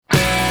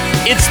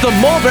It's the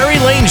Mulberry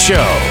Lane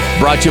Show,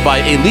 brought to you by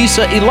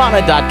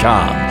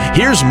ElisaIlana.com.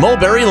 Here's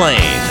Mulberry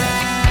Lane.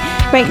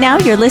 Right now,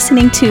 you're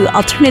listening to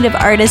alternative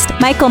artist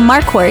Michael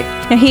Marquart.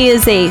 Now, he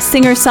is a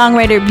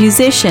singer-songwriter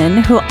musician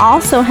who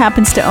also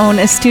happens to own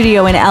a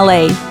studio in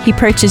LA. He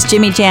purchased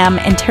Jimmy Jam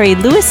and Terry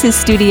Lewis's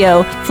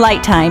studio,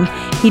 Flight Time.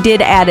 He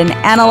did add an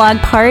analog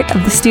part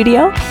of the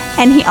studio,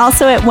 and he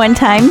also at one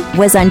time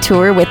was on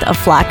tour with A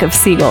Flock of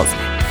Seagulls.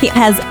 He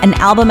has an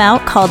album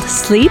out called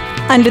Sleep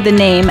under the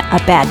name A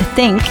Bad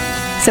Think.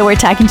 So we're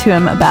talking to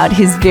him about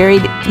his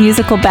varied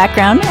musical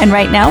background, and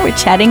right now we're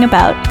chatting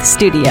about the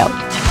studio.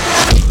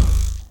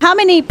 How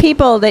many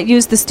people that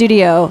use the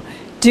studio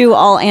do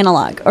all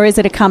analog, or is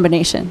it a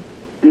combination?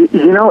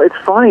 You know, it's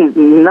funny,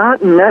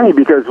 not many,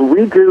 because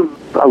we do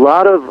a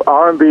lot of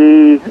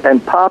R&B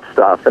and pop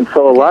stuff, and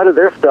so a lot of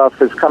their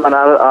stuff is coming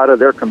out of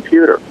their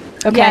computer.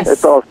 Okay. Yes.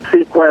 It's all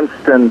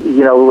sequenced, and,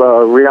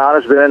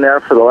 Rihanna's been in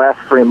there for the last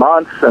 3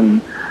 months, and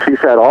she's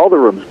had all the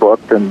rooms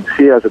booked, and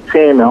she has a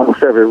team in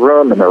almost every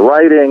room, and they're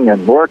writing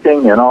and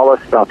working and all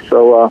this stuff.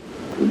 So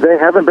they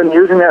haven't been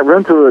using that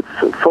room to its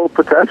full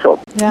potential.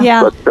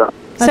 Yeah. But,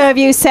 so have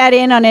you sat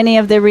in on any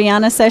of the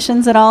Rihanna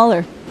sessions at all?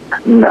 Or?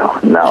 No,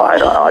 I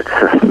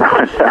don't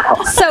know.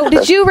 No. So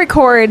did you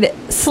record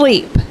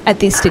Sleep at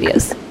these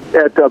studios?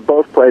 At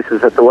both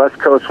places, at the West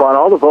Coast one.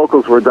 All the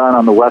vocals were done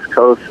on the West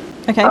Coast.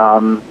 Okay.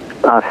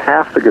 About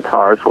half the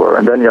guitars were,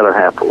 and then the other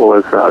half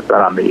was done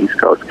on the East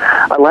Coast.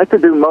 I like to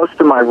do most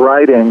of my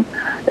writing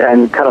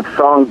and kind of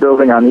song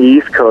building on the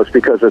East Coast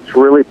because it's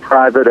really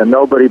private and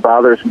nobody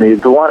bothers me.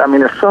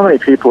 There's so many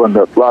people in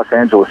the Los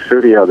Angeles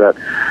studio that,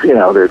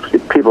 there's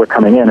people are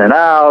coming in and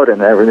out and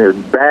they're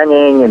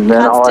banging and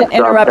then all that stuff.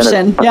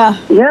 Interruption.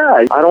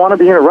 Yeah, I don't want to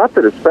be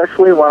interrupted,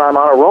 especially when I'm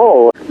on a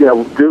roll.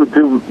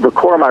 Do the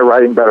core of my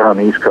writing better on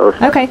the East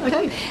Coast. Okay.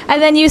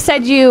 And then you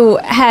said you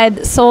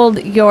had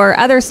sold your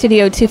other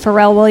studio to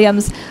Pharrell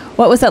Williams.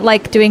 What was it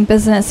like doing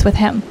business with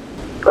him?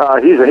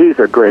 He's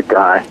a great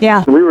guy.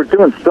 Yeah. We were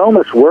doing so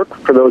much work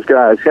for those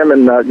guys, him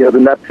and, the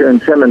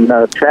Neptunes, him and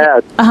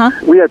Chad. Uh-huh.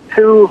 We had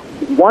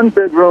one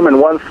big room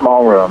and one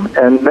small room,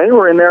 and they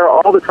were in there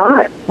all the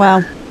time.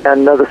 Wow.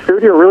 And the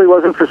studio really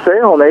wasn't for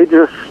sale, and they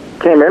just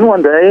came in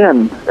one day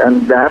and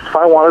asked if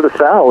I wanted to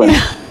sell. And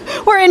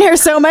we're in here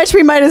so much,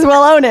 we might as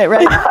well own it,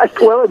 right?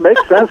 Well, it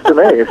makes sense to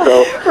me.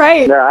 So,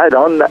 right. Yeah, I'd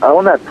own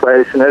that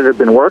place, and it had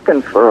been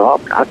working for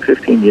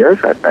 15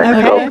 years, I think.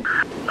 Okay.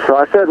 So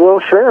I said, well,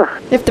 sure.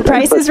 If the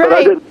price is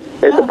right.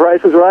 If the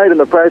price is right, and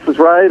the price is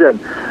right, and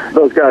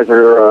those guys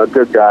are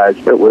good guys.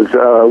 It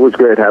was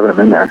great having them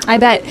in there. I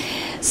bet.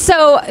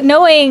 So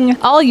knowing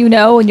all you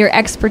know and your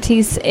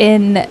expertise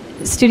in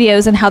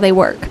studios and how they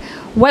work,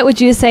 what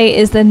would you say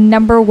is the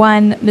number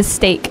one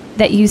mistake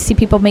that you see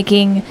people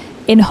making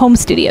in home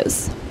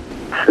studios?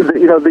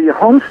 The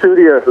home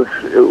studios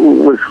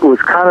was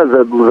kind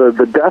of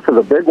the death of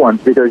the big ones,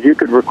 because you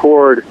could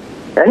record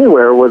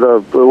anywhere with a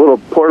little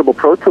portable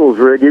Pro Tools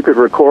rig. You could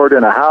record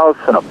in a house,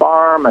 in a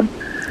farm, and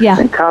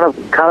kind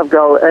of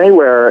go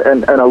anywhere.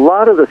 And a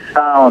lot of the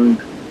sound,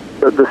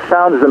 the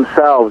sounds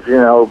themselves,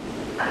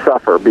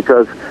 suffer,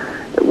 because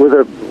with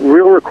a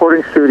real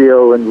recording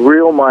studio and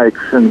real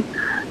mics and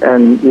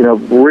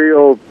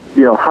real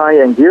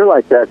high-end gear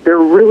like that, there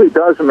really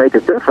does make a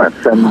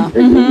difference. And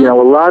a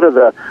lot of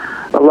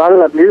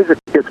that music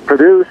gets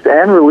produced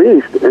and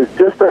released. It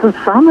just doesn't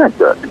sound that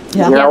good.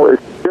 Yeah.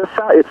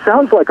 It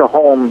sounds like a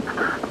home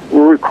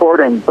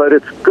recording, but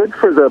it's good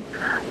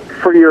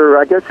for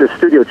your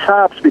studio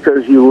chops,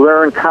 because you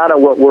learn kind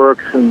of what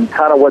works and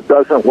kind of what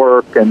doesn't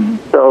work. And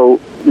so,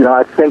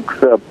 I think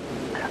the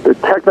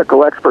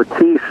technical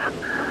expertise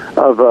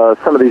of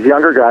some of these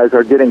younger guys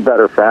are getting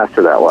better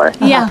faster that way.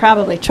 Yeah,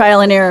 probably.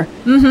 Trial and error.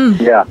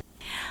 Mm-hmm. Yeah.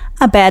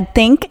 A Bad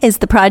Think is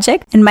the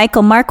project, and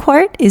Michael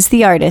Marquart is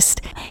the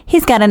artist.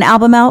 He's got an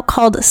album out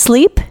called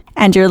Sleep,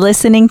 and you're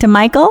listening to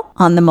Michael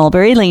on the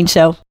Mulberry Lane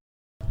Show.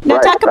 Now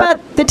talk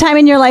about the time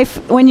in your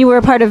life when you were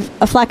a part of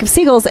A Flock of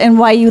Seagulls and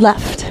why you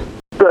left.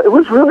 It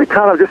was really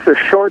kind of just a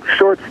short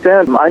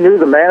stint. I knew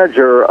the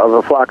manager of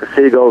A Flock of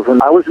Seagulls,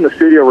 and I was in the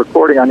studio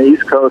recording on the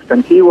East Coast,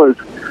 and he was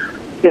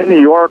in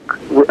New York,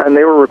 and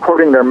they were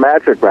recording their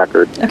Magic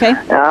record. Okay.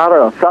 And I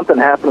don't know, something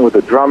happened with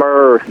the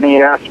drummer, and he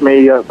asked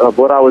me of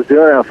what I was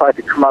doing, and if I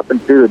could come up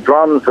and do the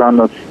drums on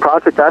the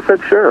project. I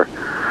said, sure.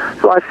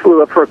 So I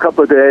flew up for a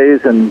couple of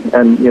days and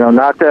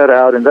knocked that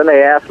out, and then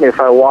they asked me if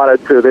I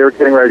wanted to. They were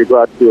getting ready to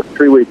go out to do a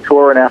 3-week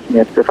tour and asked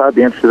me if I'd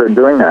be interested in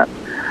doing that.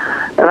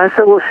 And I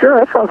said, well, sure,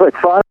 that sounds like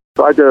fun.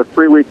 So I did a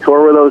 3-week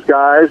tour with those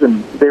guys,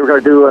 and they were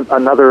going to do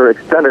another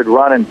extended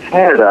run in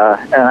Canada.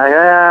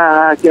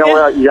 And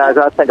what, you guys,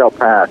 I think I'll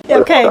pass.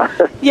 Okay,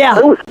 yeah.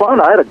 It was fun.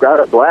 I had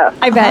a blast.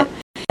 I bet.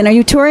 And are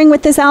you touring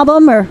with this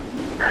album, or?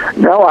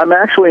 No, I'm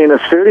actually in the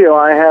studio.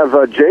 I have,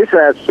 Jason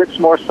has 6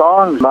 more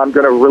songs. I'm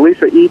going to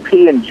release an EP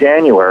in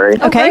January.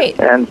 Okay.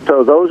 And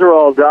so those are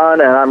all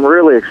done, and I'm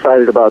really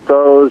excited about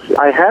those.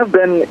 I have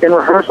been in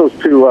rehearsals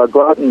to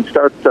go out and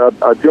start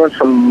doing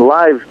some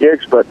live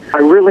gigs, but I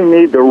really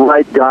need the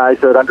right guys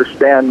that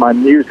understand my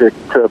music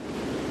to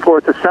for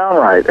it to sound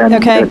right. And,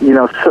 Okay. and, you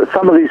know, so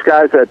some of these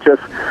guys that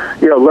just,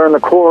 you know, learn the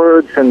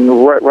chords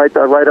and write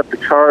up the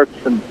charts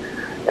and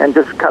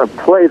just kind of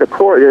play the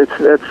chord.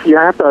 It's you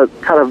have to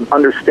kind of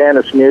understand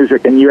this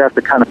music, and you have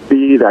to kind of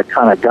be that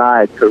kind of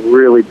guy to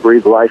really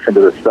breathe life into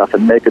this stuff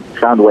and make it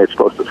sound the way it's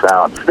supposed to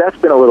sound. So that's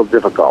been a little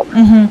difficult.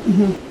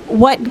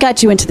 What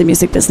got you into the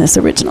music business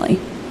originally?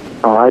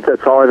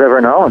 That's all I've ever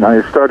known.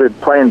 I started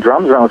playing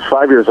drums when I was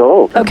 5 years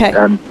old. Okay.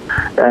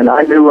 And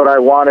I knew what I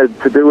wanted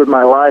to do with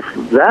my life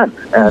then.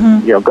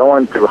 And, you know,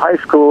 going through high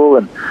school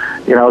and,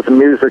 you know, I was a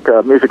music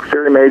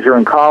theory major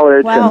in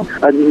college. Wow.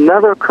 And it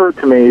never occurred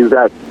to me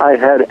that I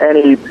had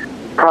any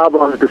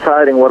problems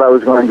deciding what I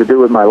was going to do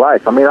with my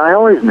life. I mean, I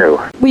always knew.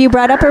 Were you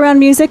brought up around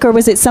music, or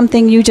was it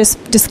something you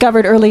just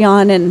discovered early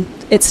on and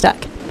it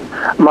stuck?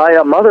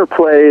 My mother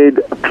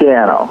played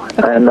piano,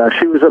 and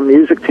she was a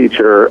music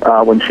teacher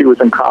when she was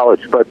in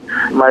college. But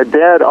my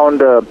dad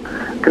owned a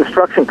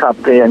construction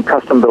company and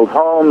custom-built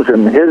homes,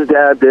 and his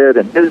dad did,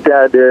 and his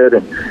dad did,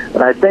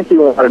 and I think he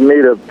wanted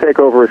me to take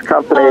over his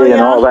company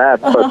and all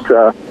that. But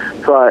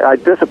so I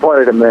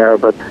disappointed him there.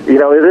 But you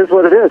know, it is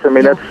what it is. I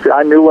mean,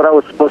 I knew what I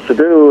was supposed to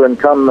do, and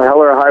come hell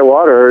or high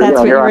water, That's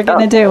what you here were I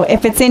going to am. do.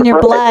 If it's in your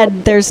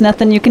blood, there's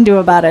nothing you can do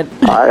about it.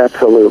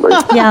 Absolutely.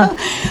 Yeah.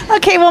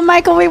 Okay, well,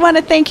 Michael, we want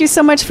to thank you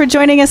so much for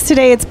joining us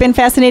today. It's been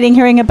fascinating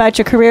hearing about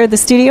your career at the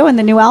studio and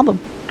the new album.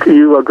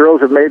 You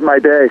girls have made my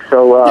day,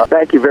 so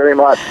thank you very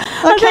much.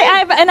 Okay,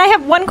 I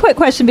have one quick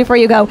question before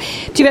you go.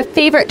 Do you have a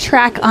favorite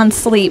track on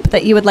Sleep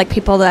that you would like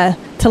people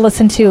to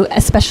listen to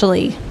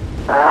especially?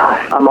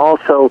 I'm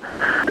also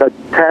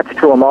attached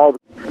to them all.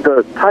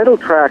 The title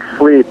track,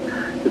 Sleep,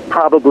 is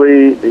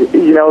probably,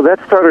 you know, that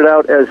started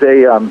out as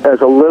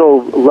a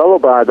little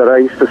lullaby that I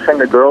used to sing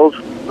to girls,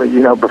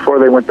 you know, before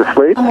they went to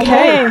sleep.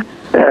 Okay.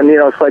 And, you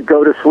know, it's like,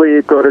 go to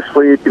sleep,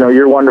 you know,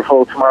 you're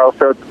wonderful, tomorrow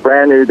starts a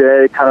brand new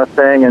day kind of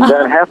thing. And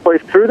then halfway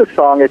through the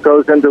song, it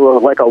goes into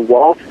like a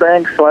waltz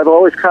thing. So I've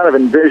always kind of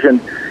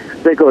envisioned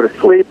they go to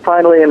sleep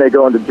finally, and they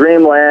go into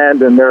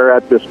dreamland, and they're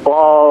at this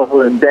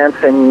ball and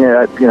dancing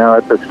at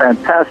this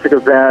fantastic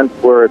event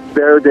where it's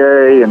their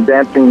day, and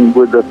dancing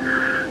with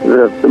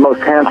the most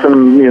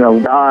handsome, you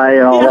know, guy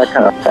and all that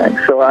kind of thing.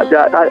 So I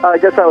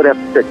guess I would have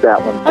to pick that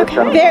one.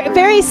 Okay.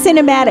 Very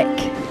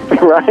cinematic.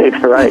 Right.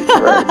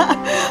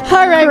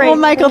 All right. Great. Well,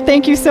 Michael,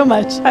 thank you so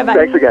much. Bye-bye.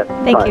 Thanks again.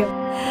 Thank Bye.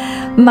 you.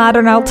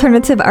 Modern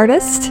alternative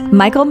artist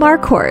Michael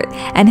Marquart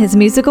and his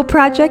musical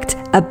project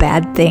A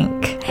Bad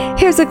Think.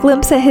 Here's a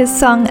glimpse at his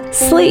song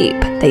Sleep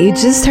that you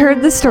just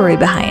heard the story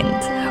behind.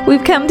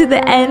 We've come to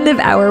the end of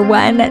Hour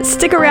 1.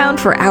 Stick around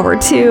for Hour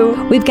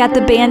 2. We've got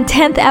the band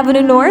 10th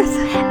Avenue North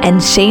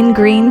and Shane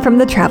Green from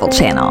the Travel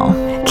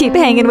Channel. Keep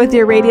hanging with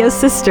your radio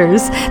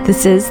sisters.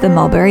 This is the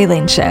Mulberry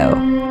Lane Show.